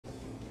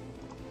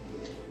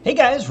Hey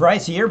guys,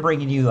 Rice here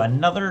bringing you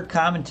another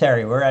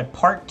commentary. We're at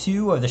part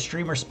 2 of the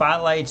Streamer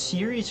Spotlight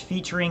series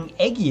featuring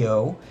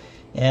Aegyo,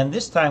 and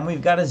this time we've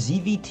got a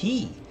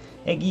ZvT.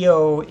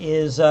 Aegyo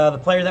is the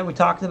player that we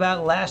talked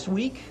about last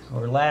week,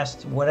 or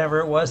last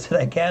whatever it was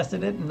that I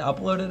casted it and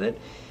uploaded it.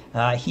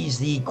 He's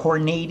the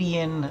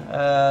Cornadian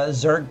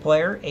Zerg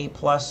player, A+,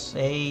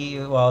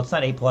 well it's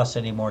not A+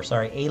 anymore,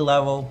 sorry, A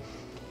level,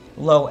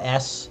 low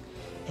S.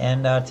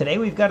 And today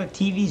we've got a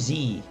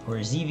TVZ, or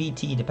a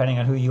ZvT, depending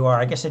on who you are.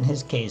 I guess in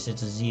his case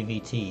it's a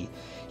ZvT.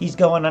 He's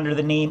going under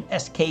the name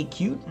SK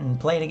Cute and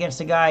playing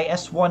against a guy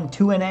S1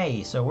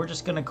 2NA, so we're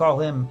just going to call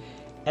him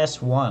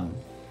S1.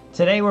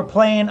 Today we're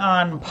playing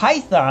on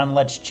Python.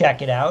 Let's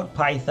check it out.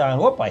 Python,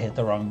 whoop, I hit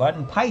the wrong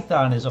button.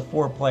 Python is a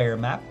 4-player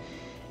map.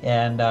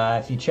 And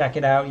if you check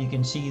it out, you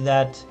can see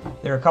that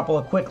there are a couple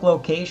of quick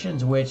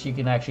locations, which you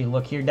can actually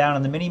look here down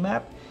on the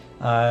mini-map.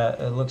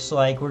 It looks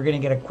like we're going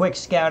to get a quick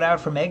scout out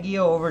from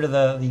Aegyo over to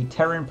the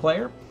Terran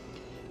player.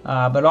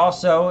 But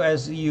also,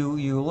 as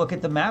you look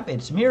at the map,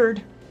 it's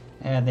mirrored.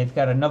 And they've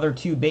got another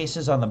 2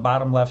 bases on the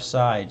bottom left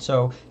side.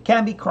 So,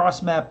 can be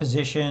cross-map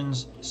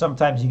positions.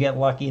 Sometimes you get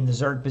lucky in the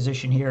Zerg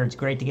position here. It's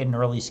great to get an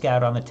early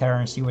scout on the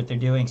Terran, see what they're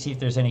doing, see if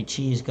there's any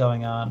cheese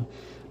going on.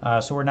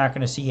 So we're not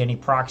going to see any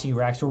proxy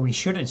racks, or we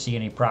shouldn't see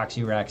any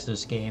proxy racks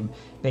this game,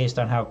 based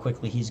on how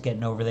quickly he's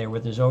getting over there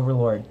with his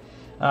Overlord.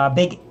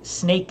 Big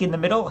snake in the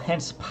middle,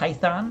 hence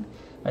Python.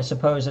 I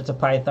suppose it's a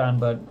Python,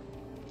 but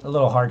a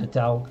little hard to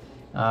tell.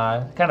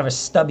 Kind of a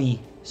stubby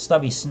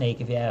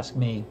snake, if you ask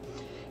me.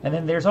 And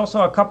then there's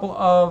also a couple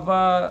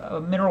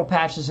of mineral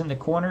patches in the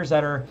corners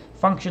that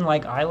function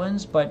like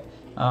islands, but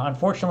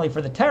unfortunately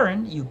for the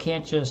Terran, you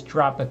can't just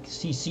drop a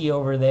CC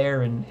over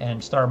there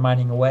and start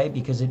mining away,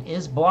 because it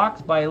is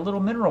blocked by a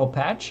little mineral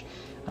patch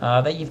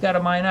that you've got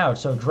to mine out.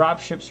 So drop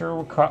ships are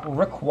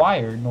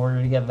required in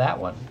order to get that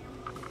one.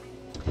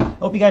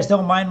 Hope you guys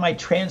don't mind my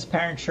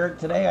transparent shirt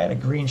today. I had a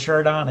green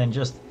shirt on and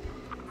just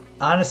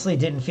honestly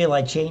didn't feel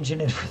like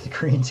changing it for the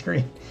green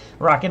screen.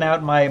 Rocking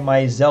out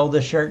my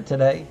Zelda shirt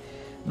today.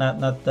 Not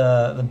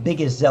the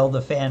biggest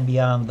Zelda fan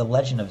beyond The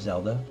Legend of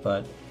Zelda,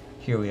 but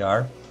here we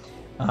are.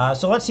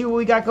 So let's see what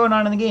we got going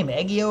on in the game.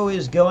 Aegyo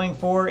is going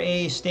for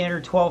a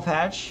standard 12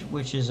 hatch,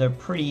 which is a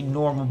pretty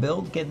normal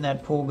build, getting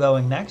that pool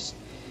going next.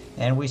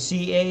 And we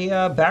see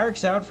a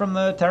barracks out from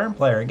the Terran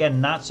player.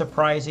 Again, not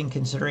surprising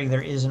considering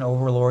there is an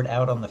Overlord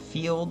out on the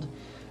field.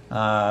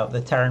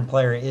 The Terran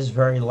player is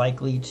very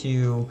likely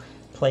to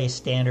play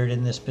standard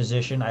in this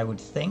position, I would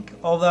think.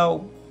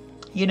 Although,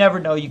 you never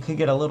know, you could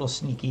get a little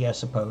sneaky, I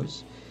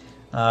suppose.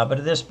 But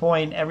at this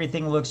point,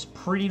 everything looks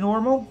pretty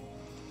normal.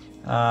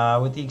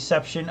 With the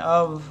exception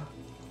of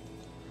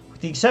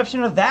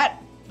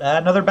that,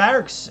 another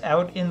barracks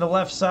out in the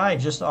left side,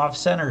 just off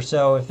center.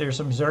 So if there's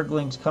some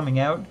Zerglings coming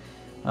out,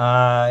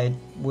 it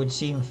would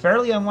seem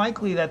fairly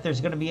unlikely that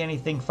there's going to be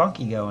anything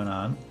funky going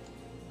on.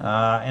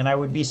 And I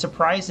would be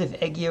surprised if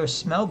Aegyo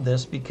smelled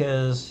this,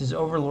 because his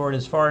Overlord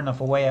is far enough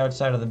away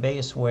outside of the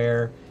base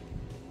where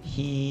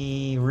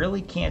he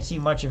really can't see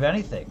much of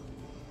anything.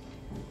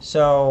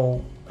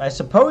 So I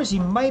suppose he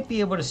might be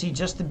able to see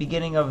just the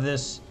beginning of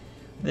this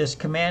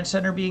command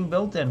center being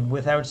built, and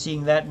without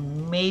seeing that,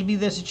 maybe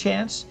there's a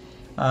chance.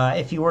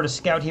 If he were to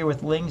scout here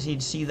with Lings,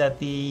 he'd see that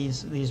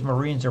these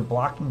Marines are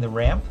blocking the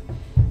ramp.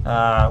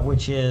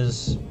 Which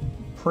is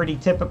pretty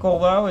typical,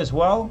 though, as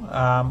well.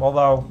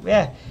 Although,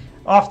 yeah,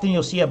 often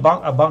you'll see a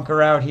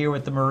bunker out here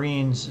with the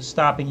Marines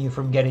stopping you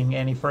from getting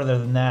any further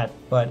than that.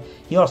 But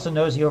he also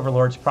knows the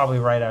Overlord's probably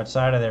right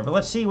outside of there. But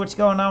let's see what's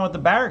going on with the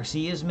barracks.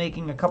 He is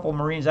making a couple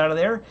Marines out of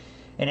there.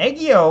 And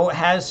Aegyo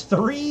has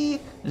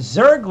 3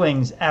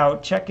 Zerglings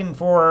out checking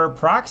for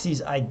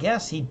proxies. I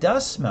guess he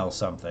does smell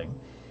something.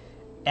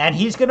 And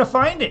he's going to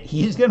find it.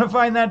 He's going to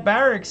find that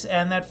barracks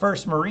and that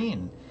first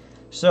Marine.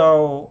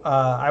 So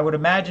I would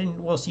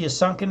imagine we'll see a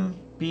Sunken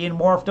being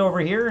morphed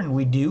over here, and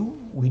we do.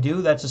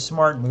 That's a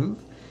smart move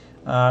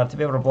to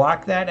be able to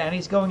block that. And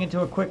he's going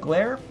into a quick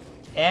lair,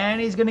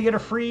 and he's going to get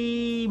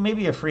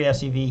maybe a free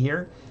SEV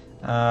here.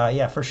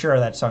 Yeah, for sure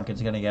that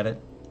Sunken's going to get it.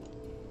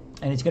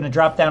 And he's going to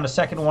drop down a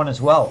second one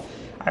as well.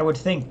 I would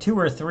think 2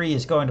 or 3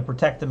 is going to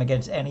protect them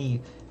against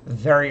any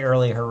very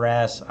early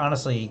harass.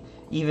 Honestly,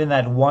 even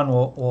that 1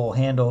 will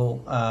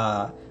handle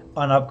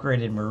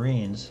unupgraded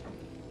Marines.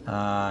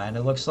 And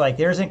it looks like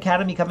there's an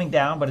academy coming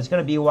down, but it's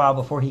going to be a while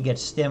before he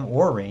gets stim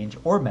or range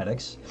or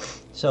medics.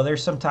 So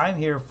there's some time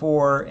here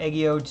for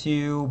Aegyo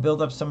to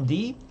build up some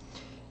D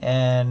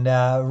and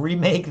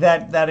remake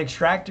that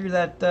extractor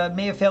that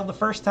may have failed the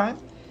first time.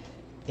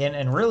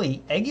 And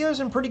really, Aegyo's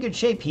in pretty good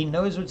shape. He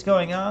knows what's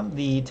going on.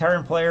 The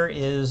Terran player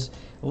is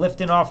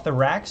lifting off the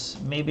racks,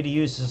 maybe to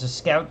use as a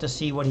scout to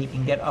see what he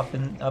can get up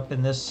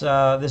in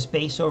this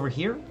base over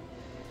here.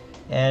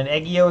 And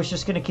Aegyo is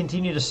just going to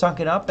continue to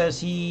sunken up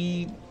as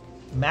he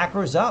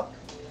macros up.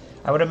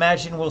 I would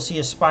imagine we'll see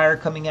a Spire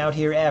coming out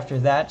here after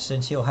that,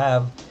 since he'll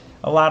have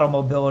a lot of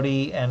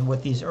mobility, and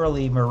with these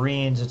early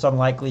Marines, it's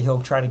unlikely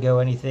he'll try to go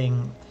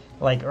anything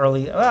like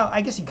early. Well,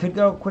 I guess he could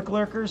go quick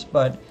lurkers,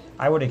 but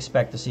I would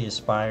expect to see a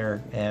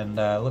Spire. And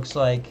looks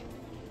like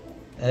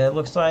It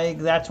looks like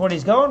that's what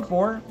he's going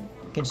for,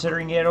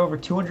 considering he had over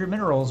 200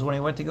 minerals when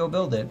he went to go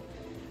build it.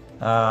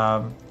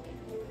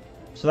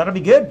 So that'll be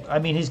good. I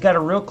mean, he's got a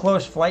real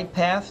close flight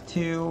path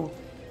to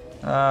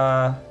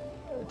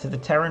the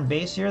Terran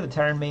base here, the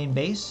Terran main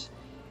base.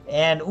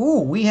 And,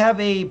 ooh, we have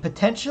a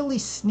potentially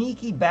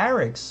sneaky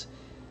barracks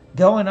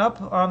going up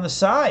on the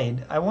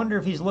side. I wonder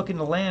if he's looking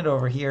to land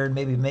over here and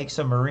maybe make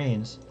some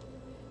Marines.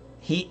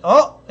 He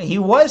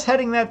was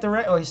heading that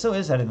direction. Oh, he still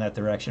is heading that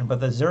direction,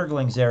 but the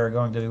Zerglings there are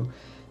going to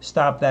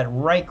stop that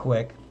right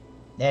quick.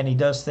 And he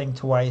does think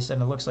twice,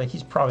 and it looks like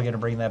he's probably going to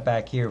bring that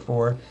back here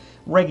for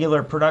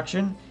regular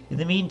production. In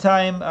the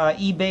meantime,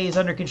 eBay is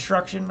under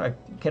construction. I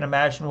can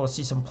imagine we'll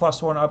see some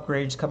 +1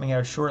 upgrades coming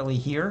out shortly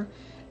here.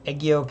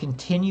 Aegyo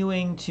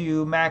continuing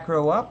to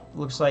macro up.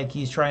 Looks like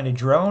he's trying to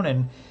drone,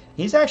 and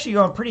he's actually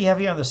going pretty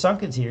heavy on the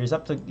Sunkens here.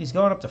 He's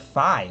going up to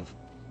 5,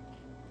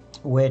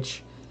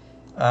 which,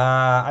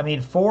 I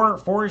mean,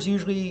 4 is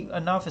usually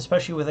enough,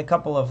 especially with a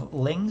couple of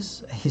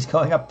Lings. He's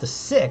going up to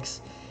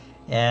 6.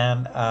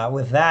 And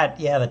with that,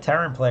 yeah, the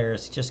Terran player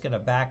is just going to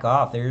back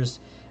off.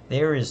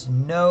 There is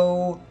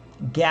no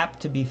gap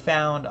to be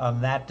found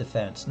on that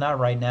defense. Not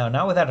right now.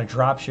 Not without a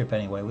dropship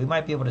anyway. We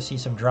might be able to see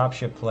some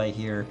dropship play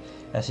here,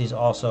 as he's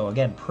also,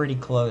 again, pretty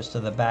close to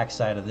the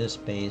backside of this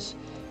base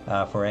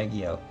for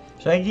Aegyo.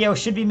 So Aegyo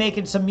should be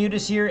making some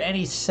mutas here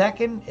any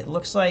second. It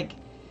looks like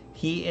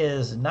he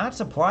is not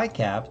supply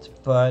capped,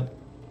 but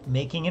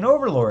making an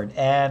Overlord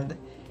and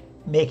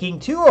making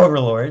 2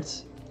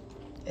 Overlords.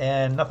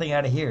 And nothing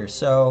out of here.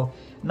 So,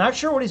 not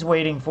sure what he's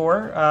waiting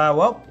for.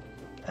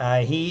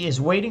 He is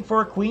waiting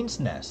for a Queen's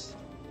Nest.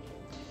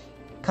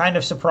 Kind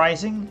of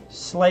surprising,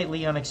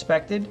 slightly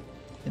unexpected.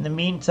 In the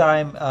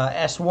meantime,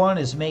 S1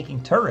 is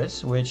making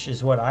turrets, which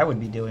is what I would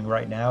be doing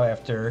right now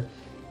after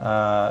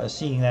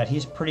seeing that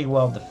he's pretty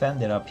well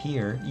defended up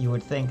here. You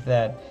would think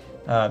that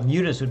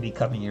mutas would be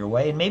coming your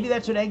way, and maybe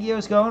that's what Aegyo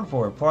is going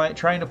for,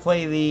 trying to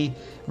play the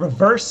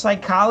reverse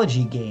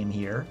psychology game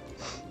here.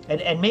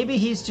 And maybe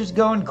he's just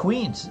going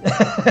queens.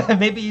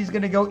 Maybe he's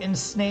going to go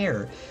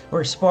ensnare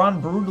or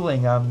spawn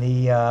brutaling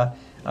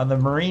on the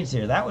Marines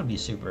here. That would be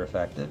super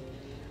effective.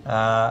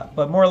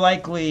 But more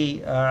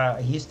likely,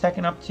 he's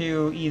teching up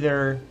to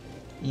either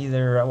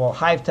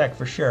Hive tech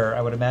for sure.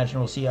 I would imagine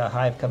we'll see a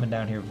Hive coming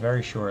down here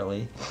very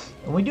shortly.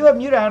 And we do have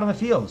Muta out on the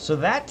field, so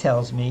that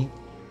tells me,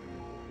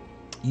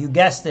 you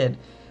guessed it,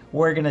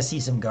 we're going to see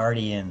some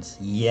Guardians.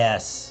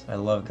 Yes, I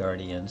love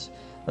Guardians.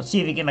 Let's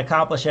see if he can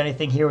accomplish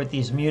anything here with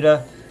these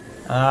Muta.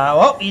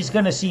 He's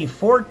going to see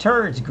 4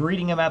 turrets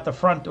greeting him at the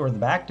front or the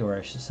back door,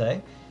 I should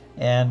say.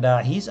 And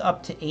he's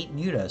up to 8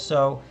 Muta.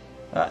 So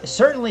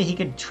certainly he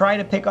could try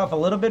to pick off a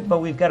little bit, but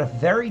we've got a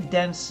very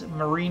dense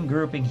Marine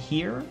grouping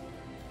here.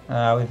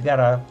 We've got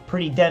a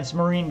pretty dense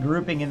Marine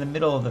grouping in the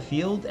middle of the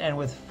field. And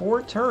with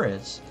 4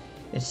 turrets,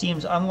 it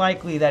seems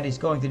unlikely that he's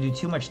going to do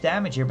too much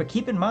damage here. But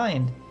keep in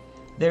mind,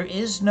 there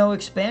is no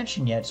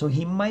expansion yet, so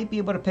he might be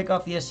able to pick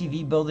off the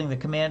SCV building the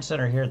command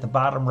center here at the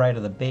bottom right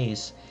of the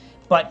base.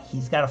 But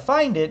he's got to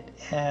find it,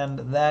 and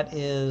that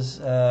is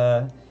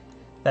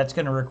that's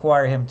going to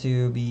require him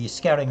to be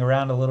scouting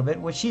around a little bit,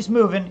 which he's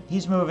moving,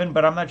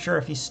 but I'm not sure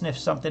if he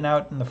sniffs something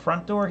out in the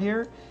front door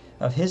here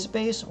of his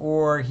base,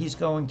 or he's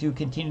going to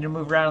continue to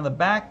move around in the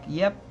back.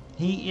 Yep,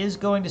 he is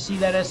going to see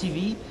that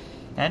SCV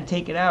and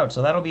take it out,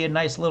 so that'll be a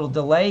nice little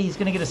delay. He's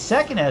going to get a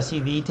second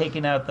SCV,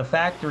 taking out the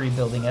factory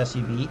building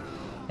SCV.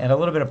 And a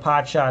little bit of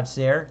pot shots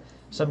there.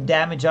 Some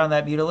damage on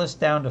that Mutalisk,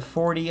 down to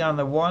 40 on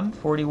the 1,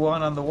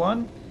 41 on the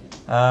 1.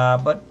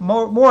 But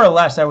more or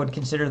less, I would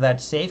consider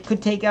that safe.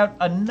 Could take out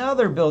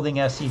another building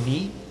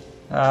SCV.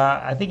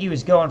 I think he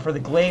was going for the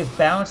glaive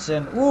bounce,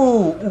 and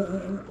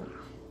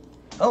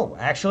oh,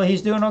 actually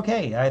he's doing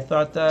okay. I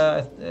thought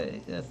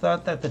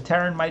that the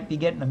Terran might be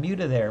getting a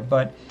Muta there,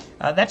 but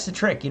that's the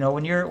trick. You know,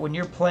 when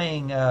you're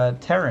playing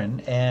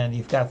Terran and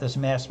you've got this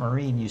mass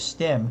Marine, you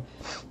stim.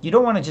 You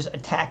don't want to just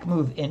attack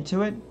move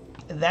into it.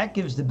 That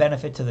gives the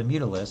benefit to the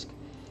Mutalisk.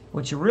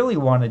 What you really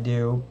want to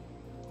do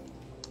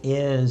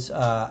is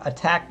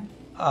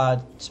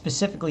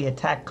specifically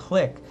attack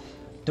click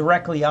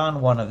directly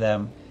on one of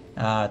them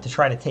to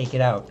try to take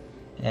it out.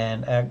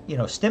 And,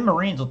 Stim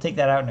Marines will take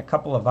that out in a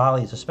couple of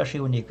volleys, especially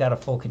when you've got a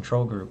full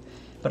control group.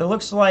 But it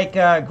looks like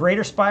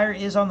Greater Spire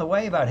is on the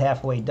way, about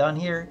halfway done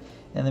here.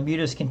 And the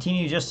Mutas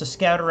continue just to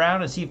scout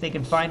around and see if they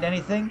can find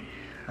anything.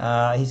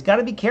 He's got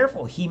to be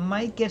careful. He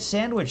might get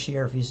sandwiched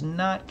here if he's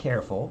not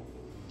careful.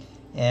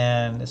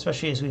 And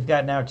especially as we've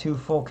got now 2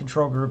 full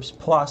control groups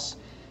plus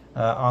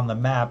on the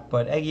map.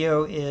 But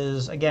Aegyo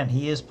is, again,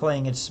 he is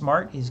playing it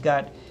smart. He's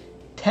got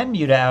 10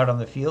 Muta out on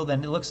the field,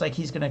 and it looks like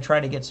he's going to try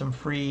to get some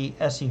free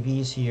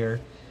SCVs here.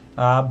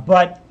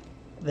 But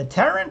the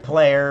Terran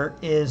player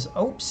is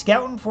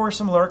scouting for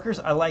some lurkers.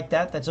 I like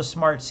that. That's a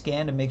smart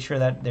scan to make sure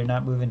that they're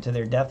not moving to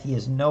their death. He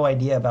has no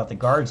idea about the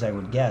guards, I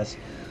would guess.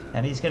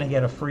 And he's going to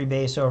get a free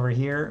base over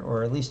here,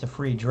 or at least a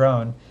free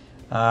drone.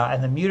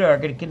 And the Muta are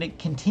going to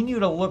continue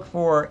to look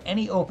for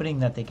any opening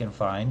that they can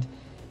find,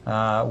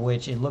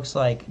 which it looks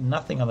like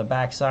nothing on the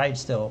backside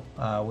still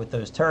with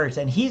those turrets.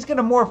 And he's going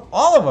to morph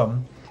all of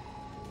them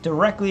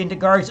directly into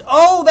guards.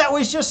 Oh, that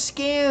was just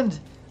scanned.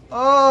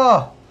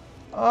 Oh,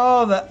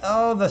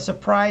 the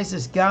surprise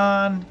is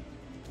gone.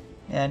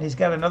 And he's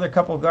got another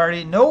couple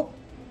guardian. Nope,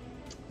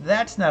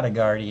 that's not a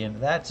guardian.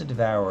 That's a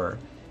devourer.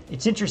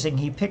 It's interesting.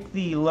 He picked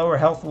the lower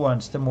health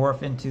ones to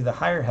morph into the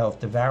higher health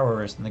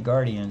devourers and the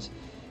guardians.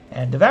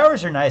 And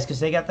devourers are nice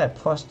because they got that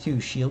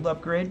 +2 shield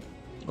upgrade,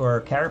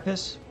 or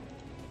carapace.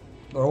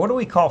 Or what do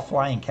we call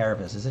flying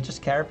carapace? Is it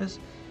just carapace?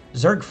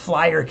 Zerg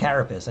flyer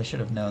carapace. I should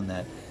have known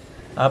that.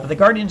 But the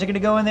guardians are going to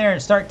go in there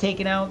and start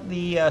taking out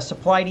the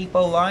supply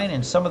depot line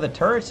and some of the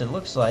turrets, it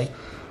looks like.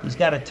 He's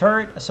got a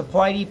turret, a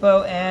supply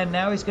depot, and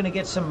now he's going to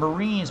get some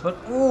marines. But,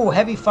 ooh,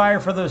 heavy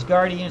fire for those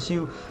guardians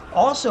who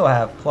also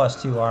have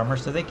 +2 armor,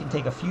 so they can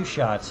take a few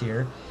shots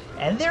here.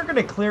 And they're going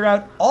to clear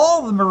out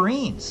all the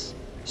marines.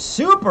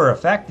 Super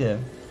effective.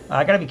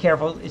 I got to be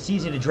careful. It's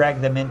easy to drag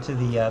them into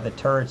the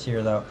turrets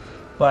here, though.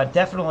 But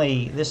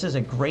definitely, this is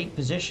a great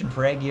position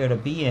for Aegyo to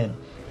be in.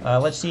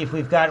 Let's see if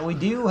we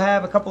do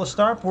have a couple of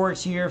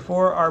starports here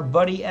for our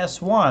buddy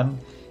S1,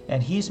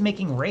 and he's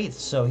making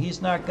wraiths, so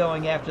he's not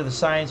going after the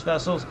science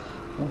vessels.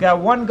 We got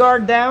one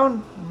guard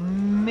down,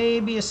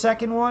 maybe a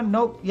second one.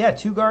 Nope, yeah,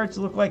 2 guards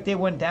look like they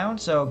went down,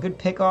 so good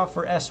pickoff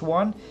for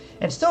S1.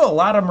 And still a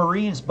lot of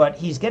marines, but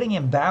he's getting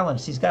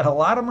imbalanced. He's got a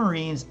lot of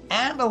marines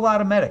and a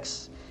lot of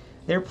medics.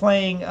 They're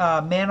playing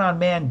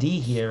man-on-man D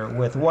here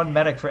with 1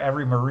 medic for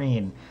every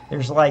marine.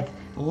 There's like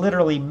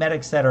literally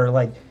medics that are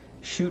like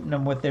shooting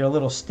them with their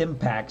little stim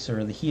packs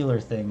or the healer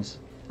things.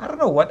 I don't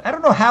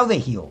know how they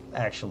heal,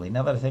 actually,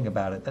 now that I think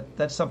about it.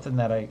 That's something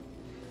that I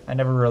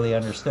never really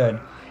understood.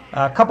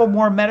 A couple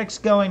more medics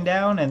going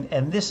down,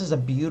 and this is a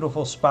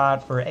beautiful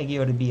spot for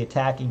Aegyo to be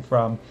attacking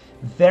from.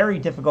 Very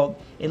difficult.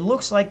 It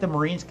looks like the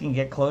marines can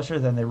get closer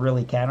than they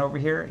really can over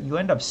here. You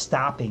end up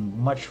stopping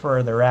much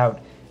further out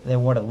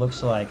than what it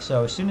looks like.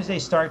 So as soon as they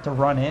start to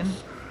run in,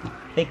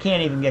 they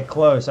can't even get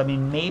close. I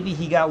mean, maybe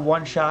he got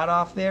 1 shot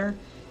off there,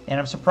 and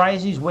I'm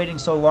surprised he's waiting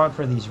so long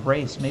for these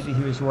wraiths. Maybe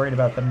he was worried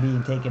about them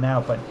being taken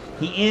out, but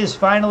he is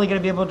finally going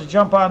to be able to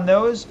jump on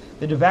those.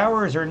 The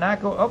devourers are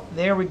not going... Oh,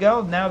 there we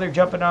go. Now they're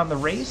jumping on the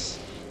wraiths,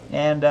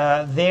 and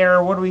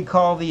they're, what do we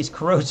call these,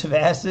 corrosive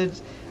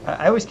acids?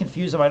 I always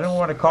confuse them. I don't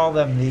want to call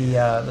them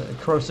the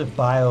corrosive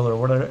bile or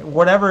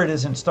whatever it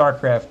is in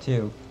StarCraft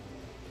 2.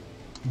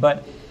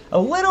 But a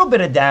little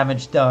bit of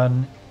damage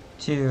done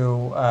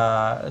to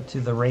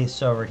the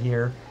wraiths over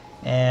here,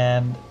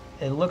 and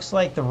it looks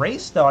like the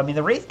wraiths, though, I mean,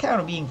 the wraith count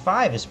of being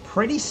 5 is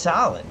pretty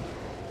solid.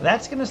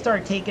 That's going to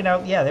start taking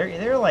out, yeah,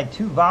 they're like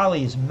 2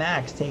 volleys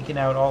max taking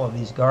out all of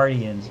these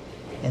guardians.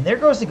 And there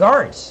goes the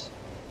guards.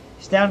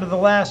 He's down to the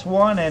last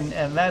one, and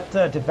that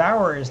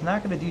devourer is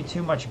not going to do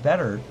too much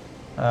better.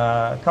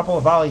 A couple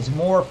of volleys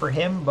more for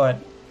him, but,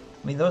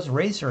 I mean, those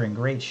wraiths are in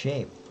great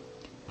shape.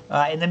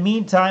 In the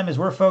meantime, as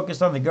we're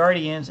focused on the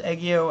Guardians,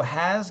 Aegyo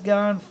has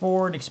gone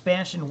for an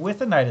expansion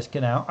with a Nidus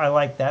Canal. I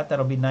like that.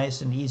 That'll be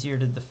nice and easier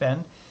to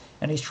defend.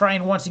 And he's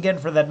trying once again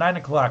for that 9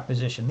 o'clock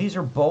position. These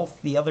are both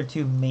the other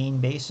 2 main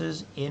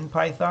bases in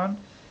Python,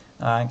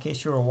 in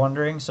case you were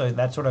wondering. So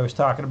that's what I was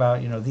talking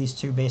about. You know, these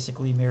 2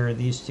 basically mirror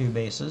these 2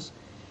 bases.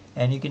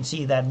 And you can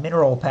see that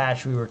mineral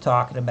patch we were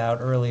talking about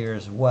earlier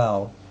as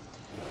well.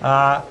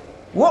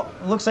 Whoop!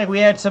 Looks like we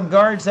had some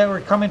guards that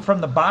were coming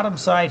from the bottom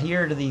side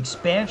here to the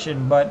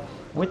expansion, but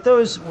with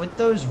those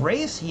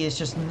wraiths, he is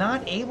just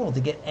not able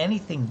to get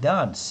anything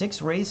done.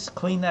 6 wraiths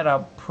clean that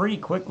up pretty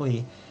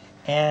quickly,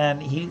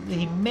 and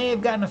he may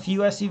have gotten a few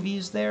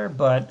SUVs there,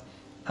 but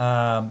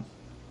yeah,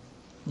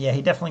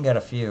 he definitely got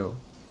a few.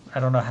 I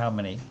don't know how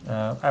many.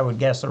 I would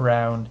guess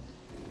around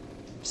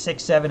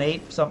 6, 7,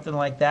 8, something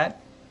like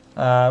that.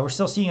 We're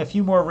still seeing a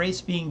few more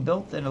wraiths being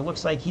built, and it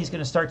looks like he's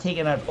going to start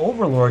taking out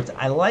overlords.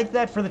 I like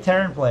that for the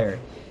Terran player.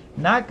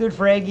 Not good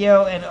for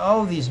Aegyo, and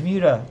oh, these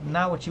Muta,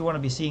 not what you want to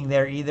be seeing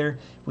there either.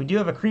 We do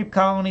have a creep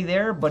colony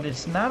there, but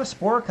it's not a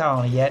spore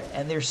colony yet,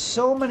 and there's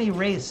so many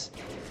wraiths.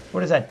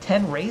 What is that,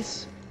 10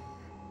 wraiths?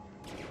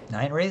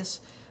 9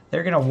 wraiths?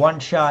 They're going to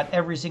one-shot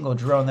every single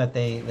drone that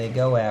they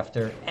go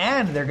after,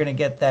 and they're going to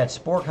get that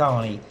spore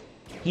colony.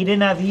 He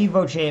didn't have the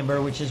Evo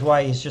chamber, which is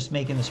why he's just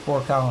making the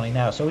spore colony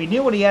now. So he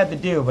knew what he had to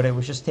do, but it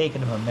was just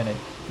taking him a minute.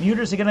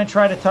 Muters are going to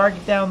try to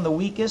target down the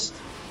weakest,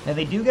 and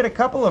they do get a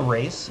couple of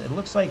wraiths. It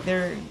looks like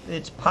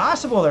it's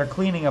possible they're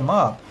cleaning them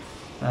up.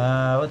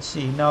 Let's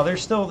see. No,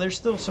 there's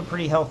still some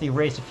pretty healthy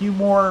wraiths. A few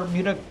more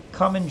Muta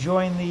come and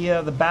join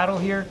the battle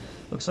here.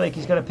 Looks like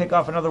he's going to pick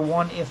off another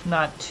 1, if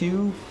not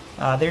 2.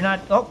 They're not...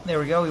 Oh, there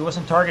we go. He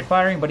wasn't target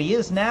firing, but he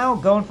is now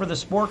going for the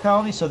spore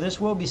colony, so this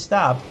will be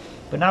stopped.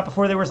 But not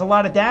before there was a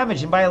lot of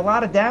damage. And by a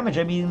lot of damage,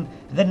 I mean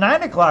the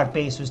 9 o'clock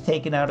base was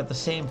taken out at the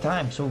same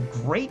time. So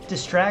great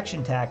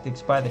distraction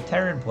tactics by the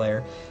Terran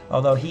player.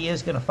 Although he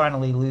is going to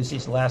finally lose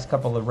these last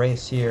couple of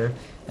wraiths here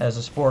as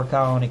the spore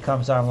colony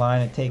comes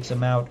online and takes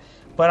him out.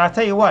 But I'll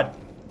tell you what,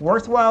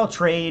 worthwhile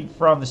trade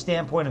from the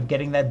standpoint of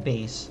getting that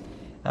base.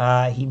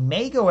 He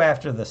may go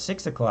after the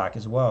 6 o'clock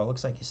as well. It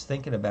looks like he's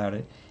thinking about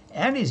it.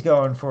 And he's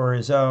going for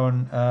his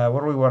own, what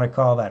do we want to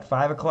call that,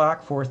 5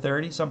 o'clock,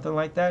 4:30, something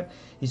like that.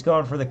 He's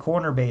going for the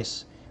corner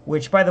base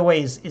which, by the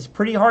way, is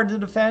pretty hard to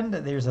defend.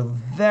 There's a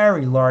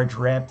very large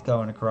ramp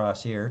going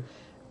across here.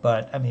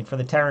 But, I mean, for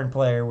the Terran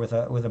player with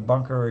a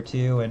bunker or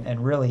two,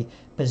 and really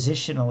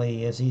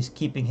positionally, as he's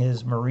keeping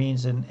his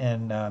Marines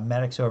and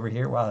medics over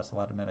here, wow, that's a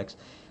lot of medics,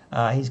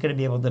 he's going to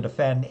be able to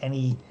defend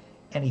any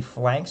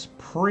flanks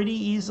pretty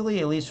easily,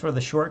 at least for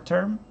the short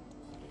term.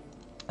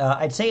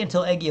 I'd say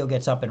until Aegyo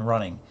gets up and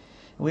running.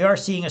 We are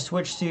seeing a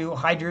switch to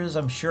Hydras.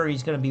 I'm sure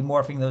he's going to be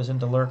morphing those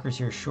into Lurkers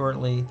here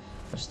shortly.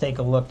 Let's take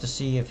a look to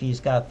see if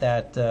he's got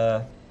that...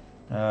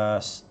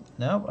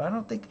 no, I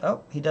don't think...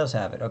 Oh, he does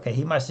have it. Okay,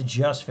 he must have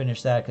just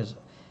finished that because...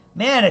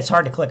 Man, it's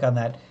hard to click on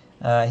that.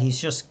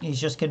 He's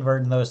just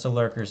converting those to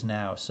Lurkers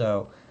now.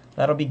 So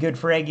that'll be good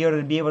for Aegyo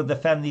to be able to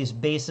defend these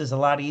bases a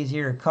lot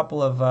easier. A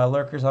couple of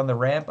Lurkers on the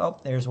ramp. Oh,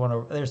 there's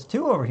one. There's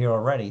two over here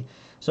already.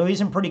 So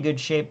he's in pretty good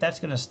shape. That's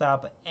going to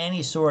stop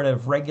any sort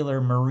of regular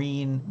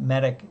Marine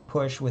medic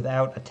push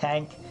without a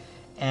tank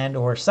and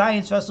or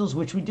science vessels,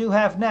 which we do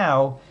have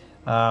now,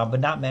 but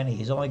not many.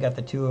 He's only got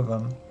the two of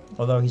them,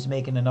 although he's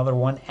making another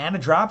one and a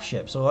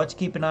dropship. So let's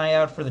keep an eye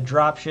out for the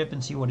dropship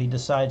and see what he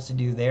decides to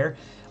do there.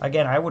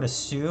 Again, I would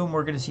assume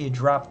we're going to see a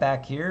drop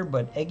back here,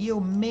 but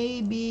Aegyo may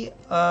be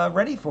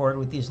ready for it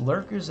with these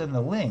Lurkers and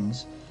the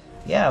Lings.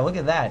 Yeah, look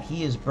at that.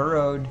 He is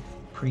burrowed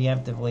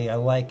preemptively. I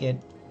like it.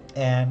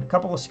 And a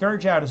couple of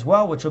Scourge out as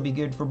well, which will be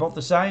good for both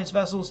the science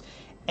vessels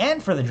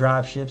and for the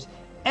dropships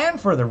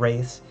and for the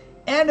Wraiths.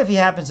 And if he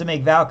happens to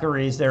make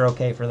Valkyries, they're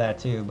okay for that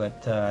too.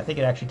 But I think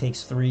it actually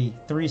takes three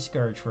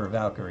Scourge for a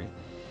Valkyrie.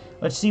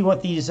 Let's see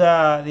what these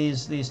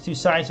two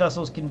science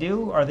vessels can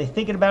do. Are they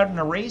thinking about an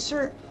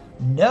eraser?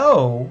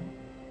 No,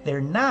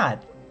 they're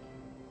not.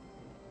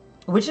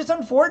 Which is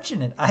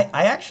unfortunate. I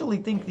actually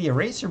think the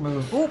eraser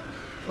move...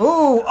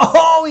 Ooh,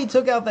 oh, he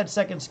took out that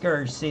second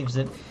Scourge. Saves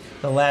it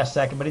the last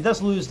second. But he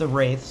does lose the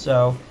Wraith,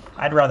 so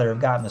I'd rather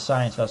have gotten the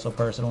science vessel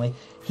personally.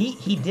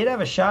 He did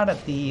have a shot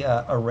at the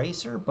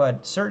eraser,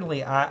 but certainly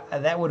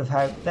that would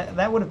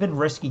have been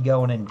risky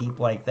going in deep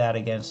like that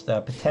against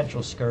a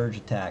potential Scourge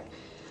attack.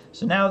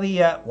 So now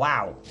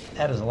wow,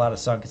 that is a lot of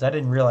sun because I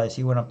didn't realize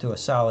he went up to a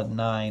solid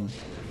 9.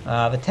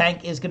 The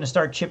tank is going to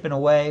start chipping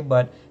away,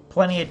 but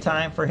plenty of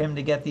time for him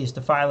to get these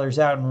defilers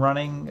out and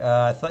running.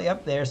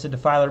 Yep, there's the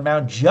defiler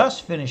mound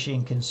just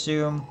finishing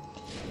consume.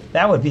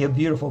 That would be a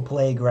beautiful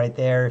plague right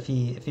there if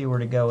he were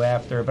to go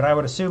after. But I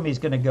would assume he's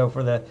going to go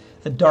for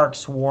the Dark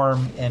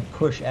Swarm and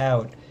push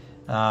out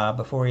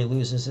before he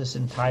loses this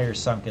entire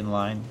sunken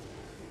line.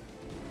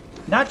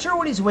 Not sure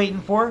what he's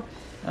waiting for.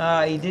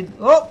 He did...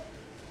 Oh!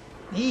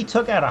 He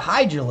took out a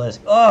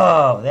Hydralisk.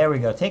 Oh, there we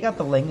go. Take out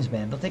the Lings,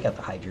 man. Don't take out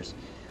the Hydras.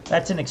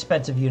 That's an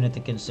expensive unit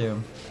to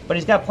consume. But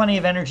he's got plenty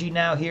of energy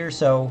now here,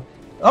 so...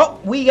 Oh,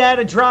 we got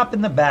a drop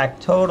in the back.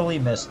 Totally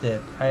missed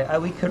it.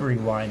 We could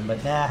rewind,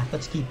 but nah,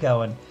 let's keep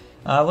going.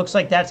 Looks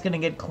like that's going to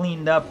get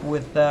cleaned up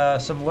with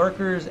some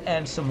Lurkers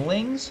and some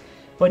Lings.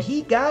 But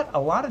he got a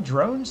lot of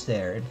drones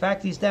there. In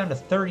fact, he's down to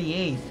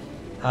 38.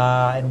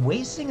 And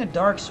wasting a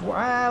Dark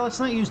Swarm...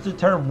 let's not use the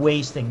term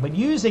wasting, but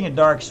using a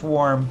Dark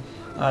Swarm...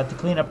 to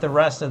clean up the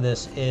rest of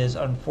this is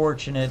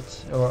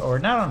unfortunate, or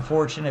not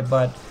unfortunate,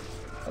 but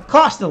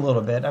cost a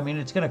little bit. I mean,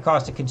 it's going to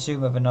cost a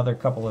consume of another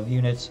couple of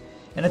units.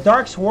 And a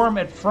Dark Swarm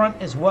at front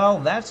as well,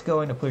 that's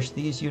going to push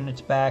these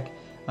units back.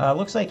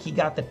 Looks like he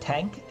got the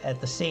tank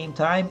at the same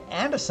time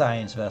and a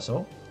science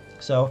vessel.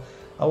 So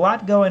a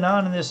lot going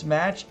on in this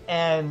match.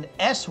 And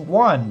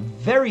S1,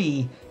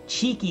 very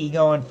cheeky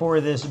going for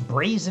this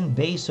brazen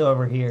base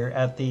over here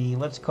at the,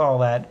 let's call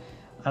that,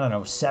 I don't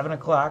know, 7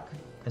 o'clock,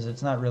 because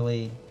it's not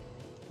really...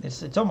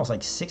 It's almost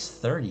like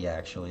 6:30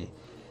 actually,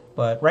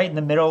 but right in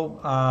the middle.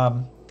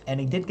 And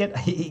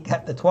he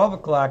got the 12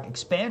 o'clock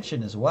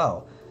expansion as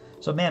well.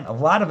 So man, a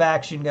lot of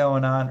action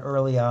going on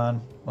early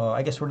on. Well,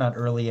 I guess we're not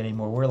early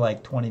anymore. We're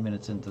like 20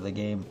 minutes into the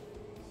game.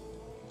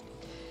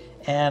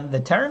 And the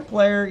Terran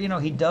player, you know,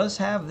 he does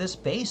have this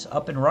base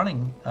up and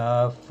running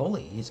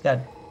fully. He's got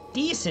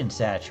decent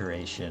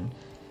saturation,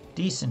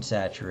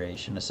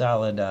 a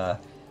solid.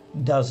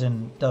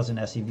 Dozen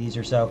SCVs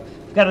or so.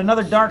 We've got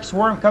another Dark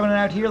Swarm coming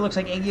out here. Looks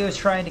like Aegyo is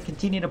trying to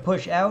continue to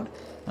push out.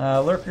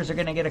 Lurkers are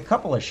going to get a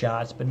couple of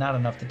shots, but not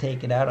enough to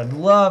take it out. I'd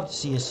love to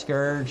see a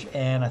Scourge,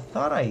 and I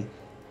thought I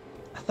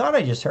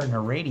just heard an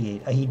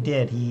irradiate. He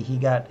did.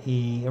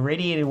 He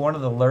irradiated one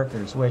of the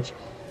Lurkers, which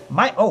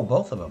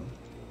both of them.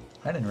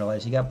 I didn't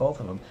realize he got both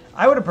of them.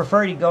 I would have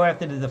preferred he'd go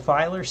after the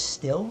Defiler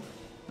still.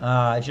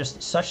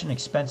 Just such an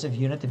expensive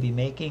unit to be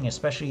making,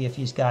 especially if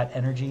he's got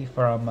energy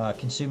from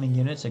consuming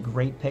units. A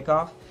great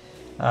pickoff.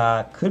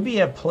 Could be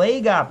a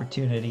plague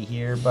opportunity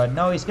here, but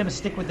no, he's going to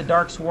stick with the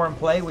Dark Swarm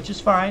play, which is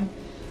fine,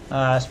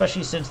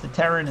 especially since the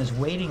Terran is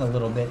waiting a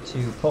little bit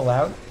to pull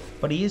out.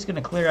 But he is going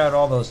to clear out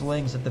all those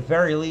Lings at the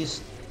very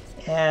least.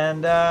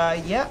 And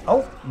yeah,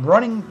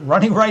 running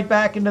right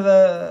back into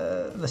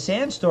the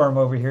sandstorm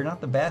over here.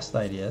 Not the best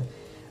idea.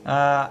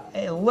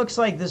 It looks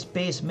like this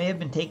base may have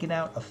been taken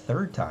out a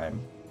third time.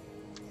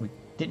 We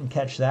didn't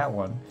catch that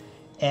one.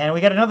 And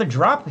we got another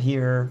drop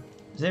here.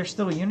 Is there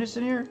still units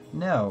in here?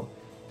 No.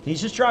 He's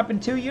just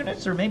dropping 2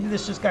 units, or maybe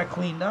this just got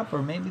cleaned up,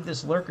 or maybe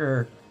this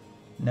Lurker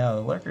No,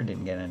 the Lurker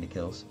didn't get any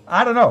kills.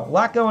 I don't know. A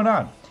lot going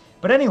on.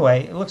 But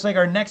anyway, it looks like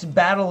our next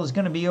battle is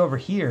going to be over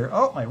here.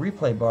 Oh, my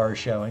replay bar is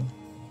showing.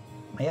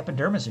 My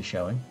epidermis is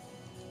showing.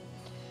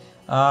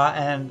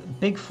 And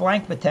big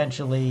flank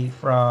potentially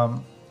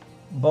from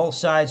both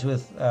sides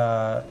with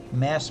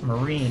Mass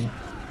Marine.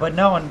 But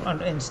no,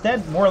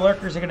 instead, more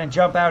Lurkers are going to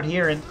jump out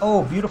here. And,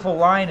 oh, beautiful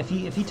line. If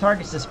he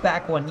targets this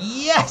back one,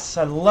 yes!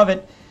 I love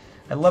it.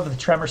 I love the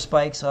tremor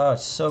spikes. Oh,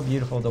 it's so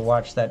beautiful to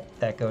watch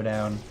that go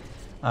down.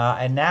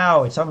 And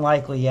now it's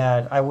unlikely,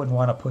 yeah, I wouldn't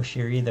want to push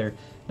here either,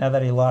 now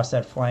that he lost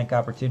that flank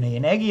opportunity.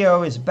 And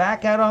Aegyo is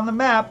back out on the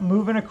map,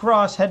 moving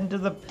across, heading to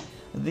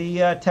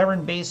the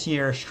Terran base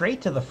here,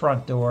 straight to the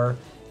front door.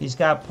 He's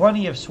got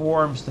plenty of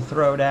swarms to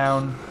throw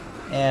down.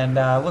 And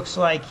looks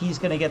like he's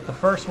going to get the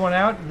first one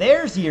out.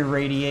 There's the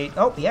Irradiate.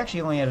 Oh, he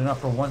actually only had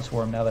enough for one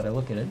swarm now that I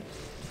look at it.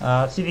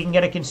 Let's see if he can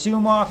get a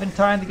Consume off in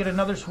time to get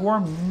another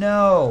swarm.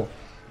 No.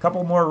 A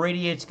couple more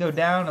Irradiates go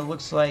down. It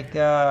looks like,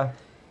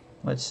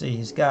 let's see,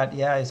 he's got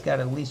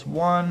at least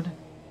one.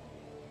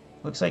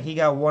 Looks like he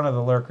got one of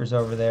the Lurkers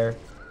over there.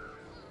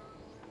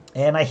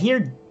 And I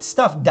hear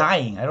stuff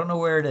dying. I don't know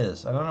where it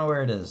is.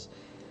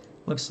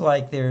 Looks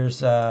like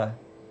there's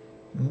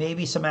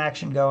maybe some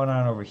action going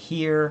on over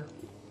here.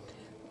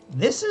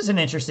 This is an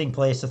interesting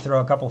place to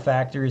throw a couple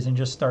factories and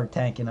just start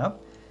tanking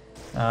up.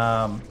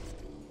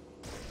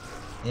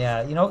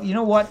 Yeah, you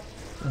know what?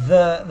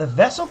 The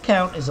vessel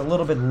count is a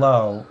little bit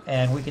low,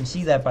 and we can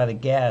see that by the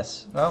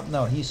gas. Oh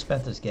no, he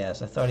spent his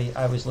gas.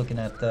 I was looking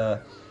at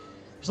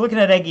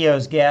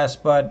Aegyo's gas,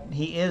 but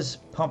he is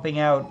pumping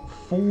out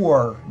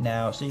 4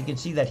 now, so you can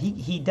see that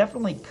he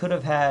definitely could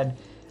have had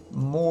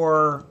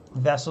more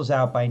vessels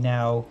out by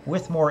now,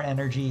 with more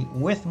energy,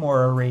 with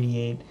more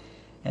Irradiate.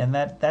 And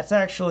that's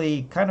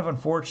actually kind of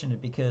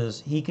unfortunate,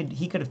 because he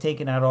could have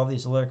taken out all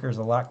these Lurkers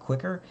a lot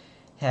quicker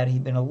had he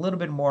been a little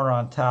bit more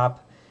on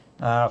top.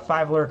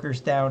 5 Lurkers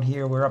down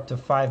here. We're up to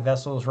 5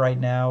 vessels right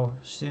now.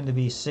 Soon to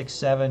be 6,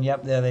 7.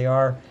 Yep, there they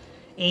are.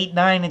 8,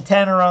 9, and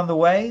 10 are on the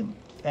way.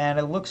 And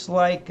it looks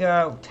like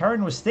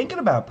Terran was thinking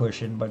about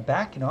pushing, but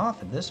backing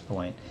off at this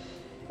point.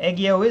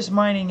 Aegyo is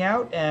mining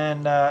out,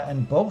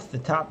 and both the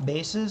top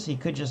bases. He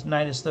could just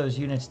Nidus those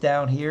units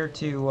down here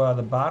to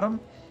the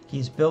bottom.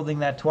 He's building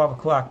that 12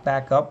 o'clock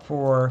back up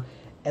for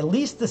at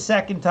least the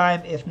second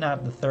time, if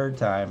not the third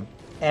time.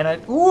 And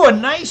a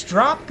nice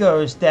drop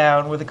goes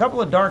down with a couple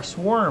of Dark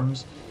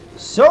Swarms.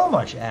 So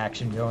much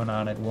action going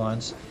on at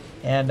once.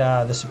 And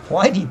the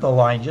supply depot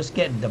line just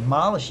getting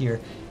demolished here.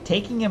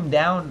 Taking him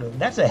down,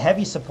 that's a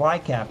heavy supply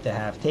cap to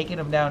have. Taking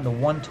him down to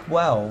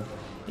 112,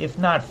 if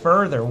not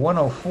further,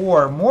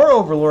 104. More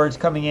Overlords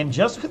coming in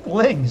just with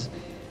Lings.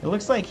 It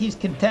looks like he's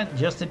content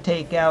just to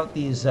take out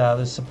these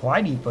the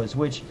supply depots,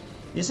 which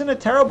isn't a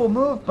terrible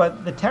move,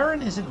 but the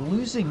Terran isn't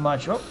losing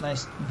much. Oh,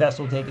 nice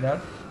vessel taken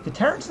out. The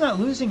Terran's not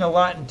losing a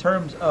lot in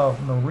terms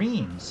of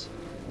Marines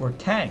or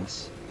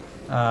tanks.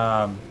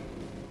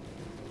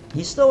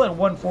 He's still at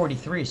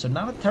 143, so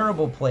not a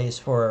terrible place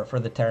for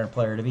the Terran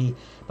player to be.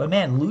 But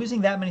man,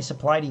 losing that many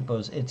supply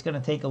depots, it's going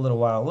to take a little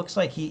while. It looks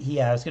like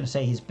I was going to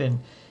say he's been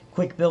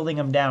quick building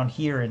them down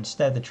here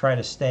instead to try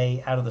to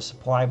stay out of the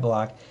supply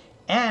block,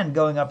 and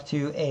going up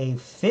to a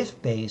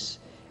 5th base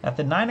at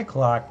the 9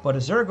 o'clock, but a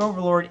Zerg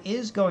Overlord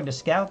is going to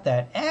scout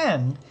that,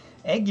 and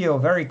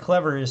Aegyo, very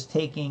clever, is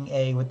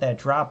taking with that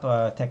drop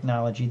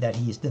technology that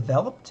he's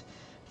developed,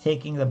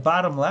 taking the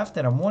bottom left,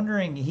 and I'm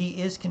wondering,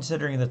 he is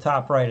considering the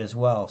top right as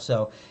well.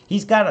 So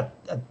he's got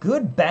a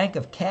good bank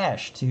of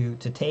cash to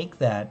take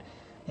that,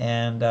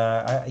 and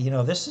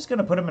this is going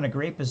to put him in a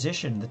great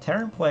position. The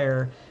Terran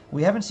player,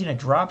 we haven't seen a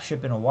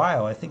dropship in a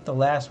while. I think the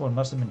last one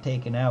must have been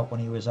taken out when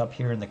he was up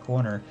here in the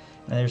corner.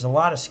 And there's a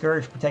lot of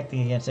Scourge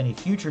protecting against any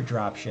future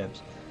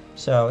dropships.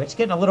 So it's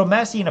getting a little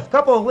messy, and a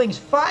couple of Lings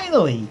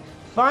finally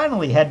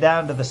head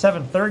down to the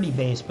 730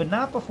 base, but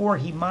not before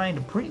he mined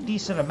a pretty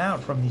decent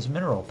amount from these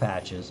mineral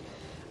patches.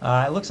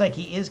 It looks like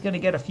he is going to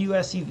get a few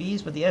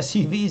SCVs, but the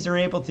SCVs are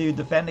able to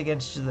defend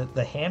against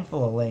the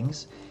handful of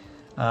Lings.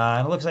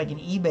 And it looks like an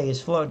eBay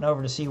is floating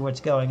over to see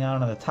what's going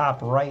on the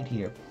top right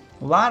here.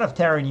 A lot of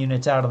Terran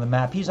units out on the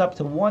map. He's up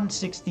to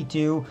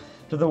 162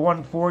 to the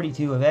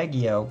 142 of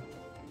Aegyo.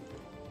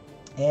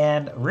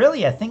 And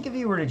really, I think if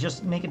he were to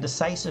just make a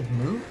decisive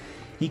move,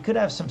 he could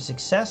have some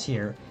success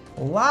here.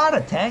 A lot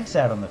of tanks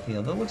out on the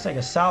field. It looks like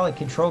a solid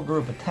control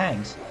group of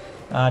tanks.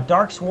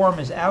 Dark Swarm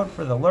is out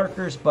for the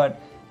Lurkers, but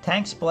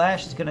Tank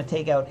Splash is going to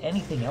take out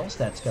anything else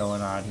that's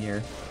going on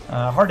here.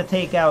 Hard to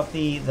take out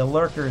the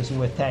Lurkers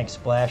with Tank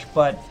Splash,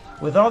 but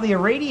with all the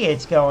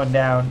Irradiates going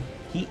down,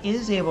 he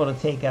is able to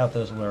take out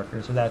those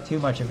Lurkers without too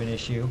much of an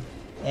issue.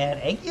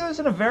 And Aegyo is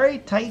in a very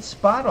tight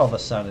spot all of a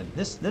sudden.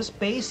 This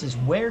base is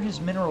where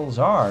his minerals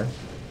are.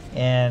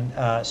 And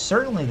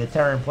certainly the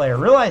Terran player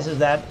realizes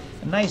that.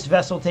 A nice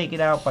vessel taken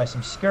out by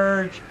some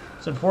Scourge.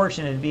 It's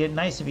unfortunate. It'd be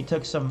nice if he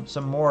took some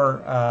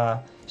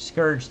more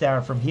Scourge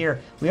down from here.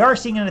 We are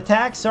seeing an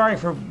attack. Sorry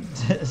for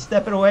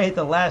stepping away at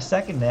the last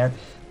second there.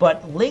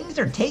 But Lings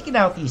are taking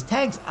out these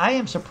tanks. I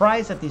am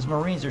surprised that these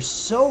Marines are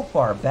so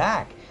far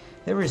back.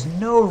 There is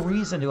no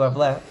reason to have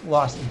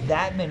lost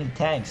that many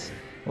tanks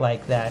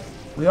like that.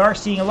 We are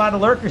seeing a lot of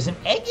lurkers, and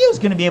Aegyo's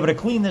going to be able to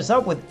clean this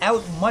up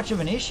without much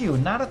of an issue.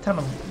 Not a ton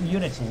of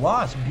units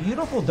lost.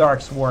 Beautiful Dark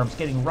Swarms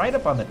getting right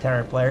up on the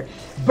Terran player.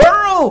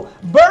 Burrow!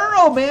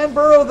 Burrow, man!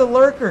 Burrow the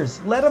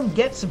lurkers. Let them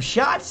get some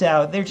shots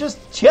out. They're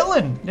just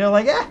chilling. They're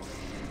like,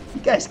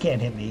 you guys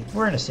can't hit me.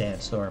 We're in a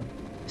sandstorm.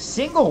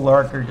 Single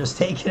lurker just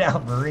taking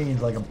out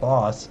Marines like a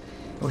boss.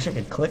 I wish I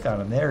could click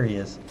on him. There he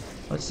is.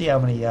 Let's see how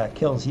many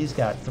kills he's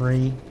got.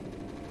 3.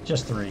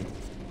 Just 3.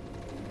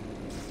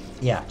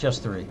 Yeah,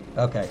 just 3.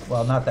 Okay,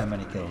 well, not that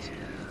many kills.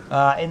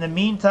 In the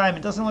meantime,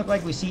 it doesn't look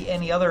like we see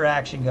any other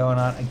action going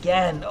on.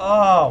 Again,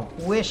 oh,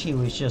 wish he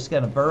was just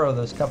going to burrow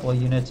those couple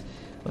of units.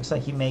 Looks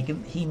like he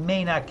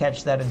may not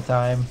catch that in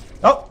time.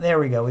 Oh, there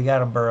we go. We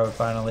got him burrowed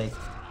finally.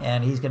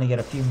 And he's going to get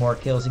a few more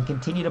kills and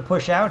continue to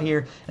push out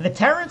here. And the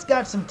Terran's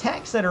got some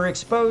tanks that are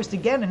exposed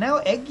again. And now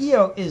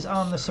Aegyo is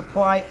on the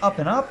supply up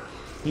and up.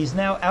 He's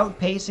now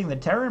outpacing the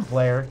Terran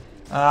player.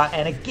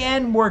 And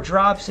again, more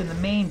drops in the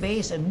main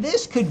base, and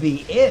this could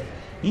be it.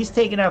 He's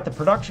taken out the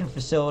production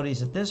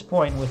facilities at this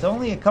point with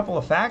only a couple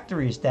of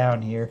factories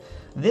down here.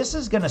 This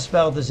is going to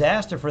spell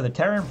disaster for the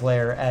Terran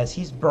player as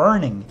he's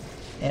burning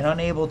and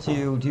unable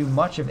to do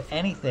much of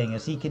anything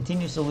as he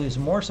continues to lose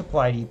more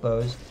supply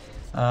depots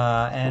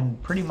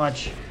and pretty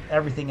much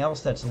everything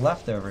else that's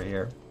left over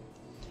here.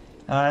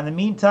 In the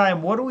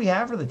meantime, what do we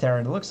have for the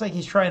Terran? It looks like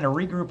he's trying to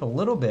regroup a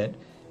little bit,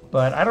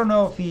 but I don't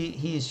know if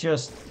he's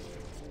just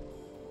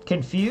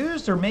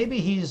confused, or maybe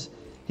he's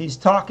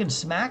talking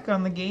smack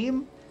on the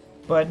game.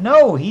 But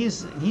no,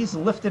 he's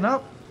lifting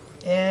up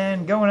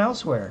and going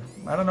elsewhere.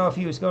 I don't know if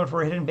he was going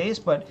for a hidden base,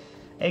 but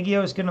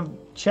Aegyo is going to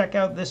check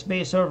out this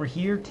base over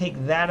here, take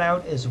that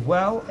out as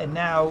well, and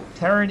now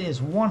Terran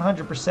is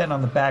 100%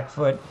 on the back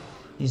foot.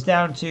 He's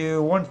down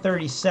to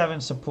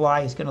 137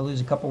 supply. He's going to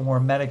lose a couple more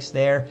medics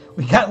there.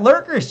 We got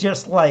lurkers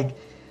just like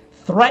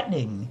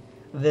threatening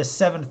this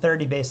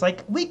 730 base,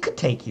 like, we could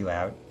take you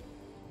out.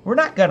 We're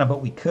not gonna,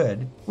 but we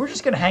could. We're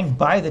just gonna hang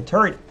by the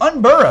turret,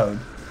 unburrowed.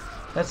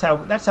 That's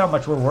how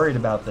much we're worried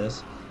about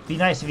this. Be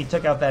nice if he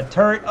took out that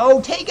turret. Oh,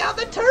 take out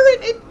the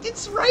turret!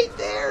 It's right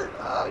there.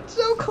 Oh, it's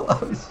so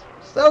close,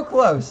 so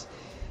close.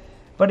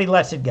 But he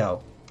lets it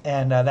go,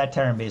 and that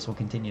Terran base will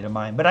continue to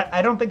mine. But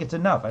I don't think it's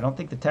enough. I don't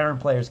think the Terran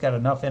player's got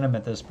enough in him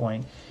at this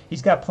point.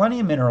 He's got plenty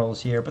of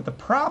minerals here, but the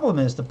problem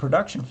is the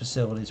production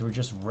facilities were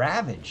just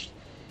ravaged,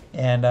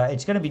 and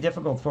it's going to be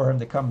difficult for him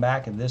to come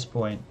back at this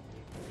point.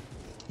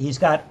 He's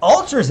got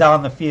ultras out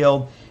on the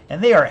field,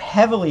 and they are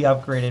heavily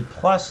upgraded,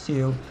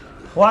 +2,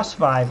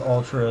 +5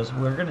 ultras.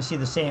 We're going to see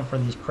the same for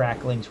these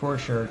cracklings for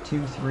sure,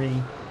 2,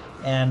 3.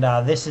 And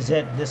this is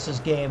it. This is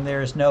game.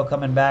 There's no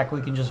coming back.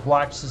 We can just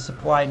watch the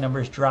supply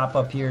numbers drop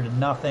up here to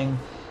nothing.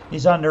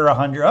 He's under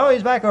 100. Oh,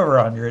 he's back over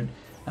 100.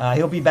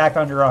 He'll be back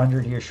under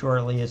 100 here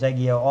shortly as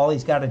Aegyo. All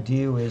he's got to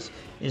do is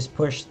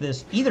push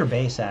this, either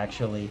base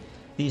actually.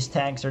 These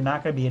tanks are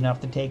not going to be enough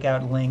to take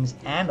out Lings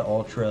and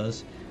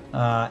ultras.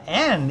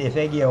 And if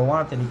Aegyo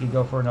wanted, he could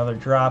go for another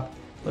drop.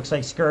 Looks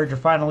like Scourge are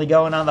finally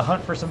going on the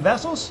hunt for some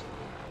vessels.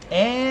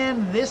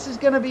 And this is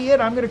going to be it.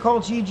 I'm going to call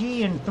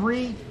GG in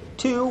 3,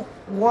 2,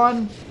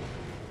 1.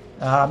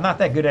 I'm not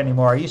that good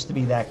anymore. I used to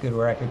be that good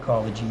where I could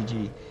call the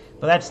GG.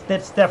 But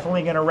that's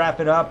definitely going to wrap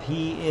it up.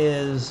 He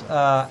is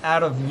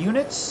out of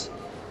units.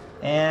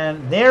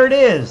 And there it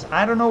is.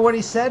 I don't know what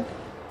he said.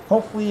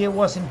 Hopefully it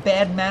wasn't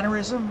bad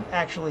mannerism.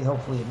 Actually,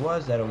 hopefully it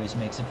was. That always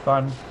makes it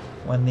fun.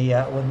 When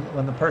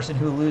the person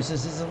who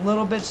loses is a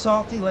little bit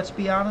salty, let's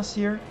be honest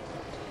here.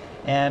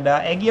 And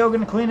Aegyo going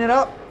to clean it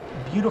up.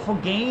 Beautiful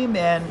game,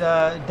 and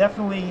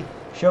definitely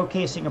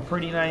showcasing a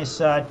pretty nice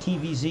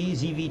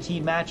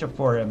ZvT matchup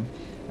for him.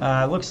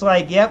 Looks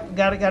like, yep,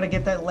 gotta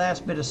get that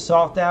last bit of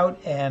salt out,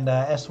 and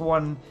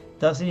S1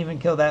 doesn't even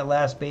kill that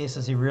last base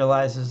as he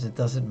realizes it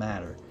doesn't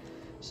matter.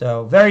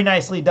 So very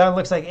nicely done.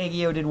 Looks like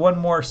Aegyo did one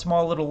more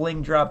small little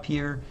Ling drop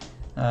here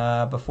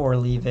before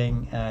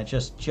leaving,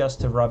 just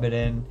to rub it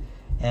in.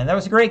 And that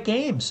was a great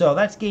game. So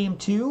that's game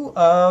 2.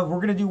 We're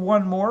going to do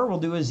one more. We'll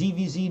do a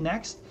ZvZ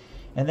next.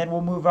 And then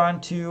we'll move on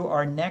to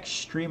our next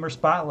streamer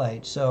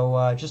spotlight.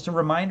 So just a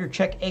reminder,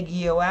 check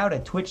Aegyo out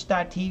at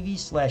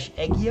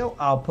twitch.tv/Aegyo.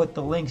 I'll put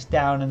the links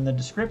down in the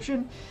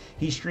description.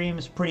 He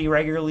streams pretty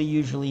regularly,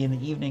 usually in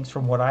the evenings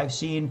from what I've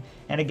seen.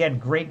 And again,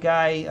 great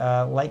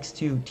guy, likes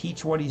to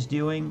teach what he's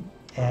doing.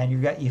 And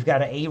you've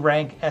got an A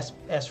rank, S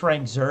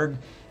rank Zerg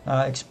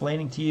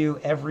explaining to you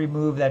every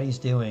move that he's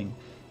doing.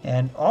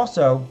 And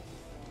also,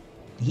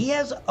 he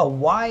has a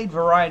wide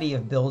variety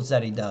of builds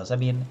that he does. I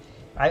mean,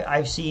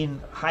 I've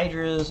seen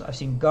Hydras, I've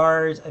seen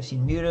Guards, I've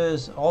seen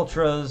Mutas,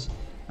 Ultras,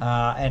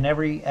 and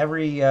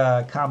every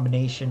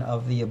combination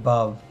of the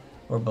above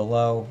or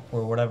below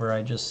or whatever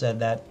I just said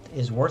that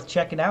is worth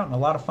checking out and a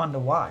lot of fun to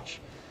watch.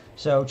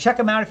 So check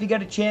him out if you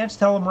get a chance.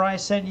 Tell him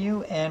Rise sent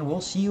you, and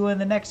we'll see you in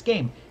the next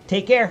game.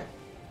 Take care.